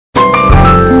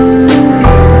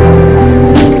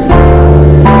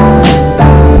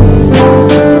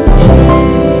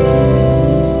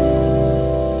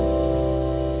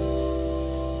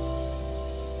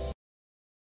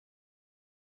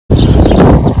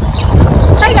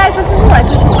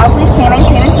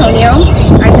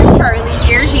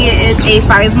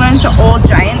5-month-old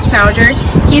giant Schnauzer.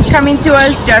 He's coming to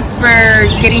us just for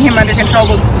getting him under control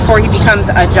before he becomes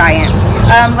a giant.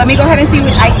 Let me go ahead and see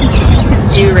what I can get him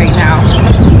to do right now.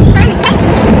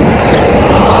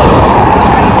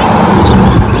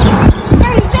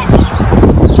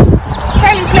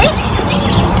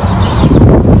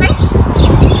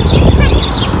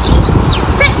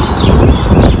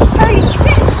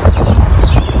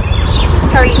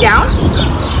 Down,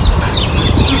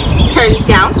 turn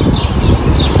down,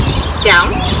 down.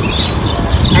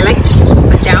 I like this,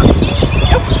 but down.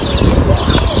 Nope.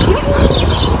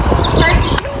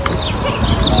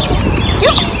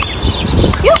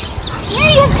 There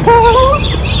you go. Come on,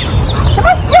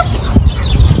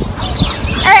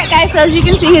 Alright guys, so as you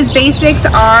can see, his basics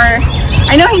are,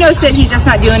 I know he knows that he's just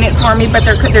not doing it for me, but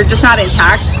they're just not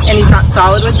intact and he's not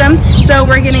solid with them. So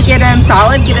we're gonna get him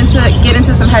solid, get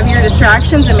into some heavier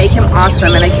distractions and make him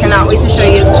awesome. And I cannot wait to show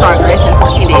you his progress in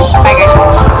 14 days. Bye guys.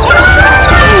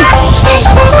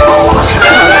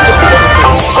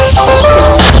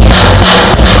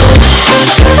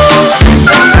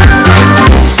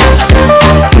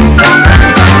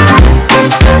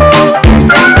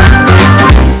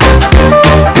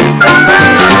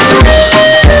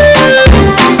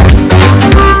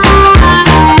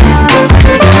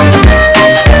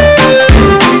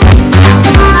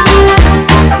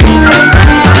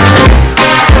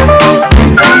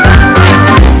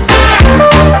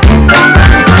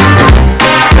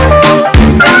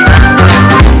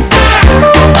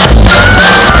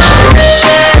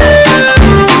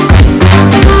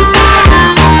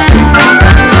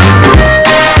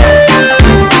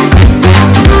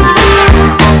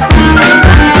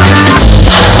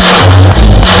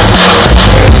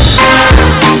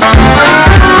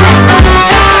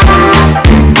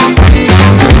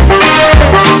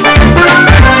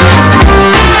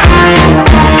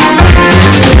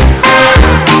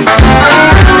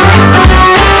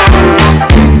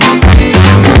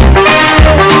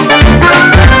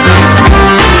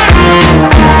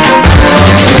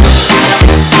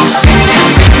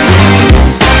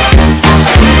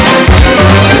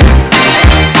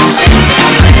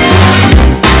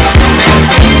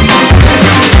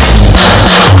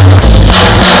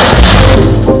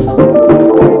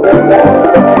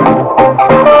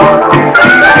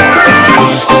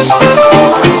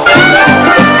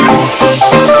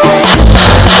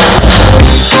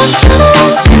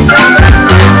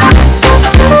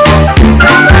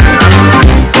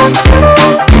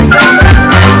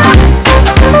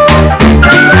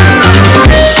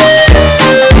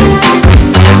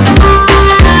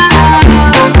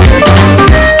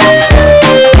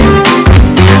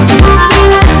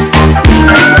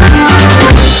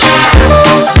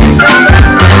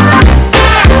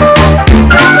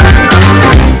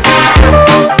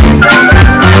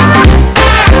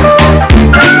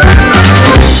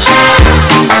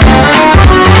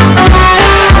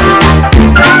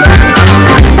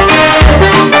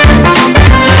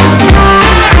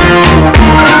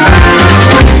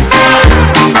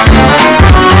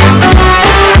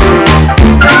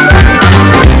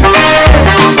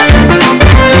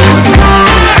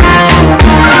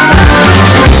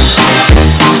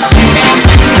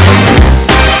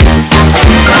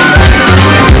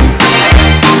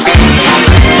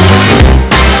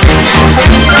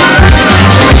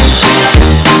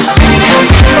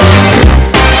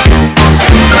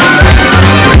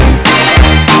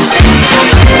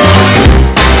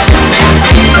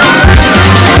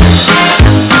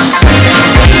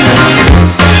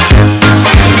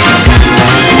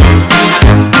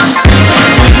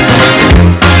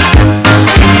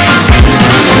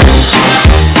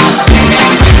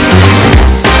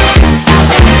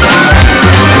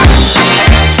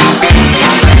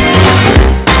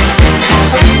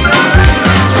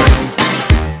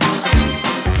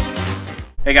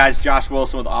 Hey guys, Josh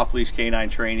Wilson with Off-Leash Canine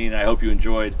Training. I hope you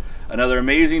enjoyed another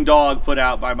amazing dog put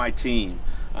out by my team.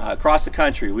 Across the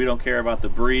country, we don't care about the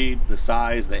breed, the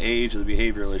size, the age, or the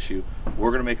behavioral issue. We're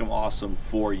going to make them awesome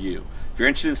for you. If you're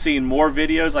interested in seeing more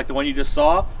videos like the one you just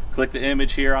saw, click the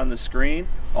image here on the screen.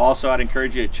 Also, I'd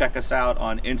encourage you to check us out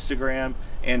on Instagram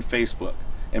and Facebook.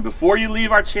 And before you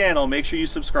leave our channel, make sure you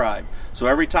subscribe. So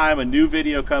every time a new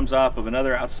video comes up of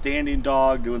another outstanding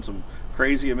dog doing some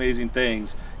crazy, amazing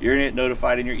things, you're going to get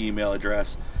notified in your email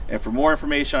address. And for more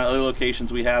information on other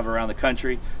locations we have around the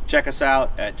country, check us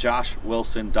out at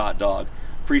joshwilson.dog.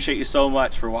 Appreciate you so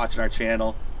much for watching our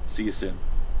channel. See you soon.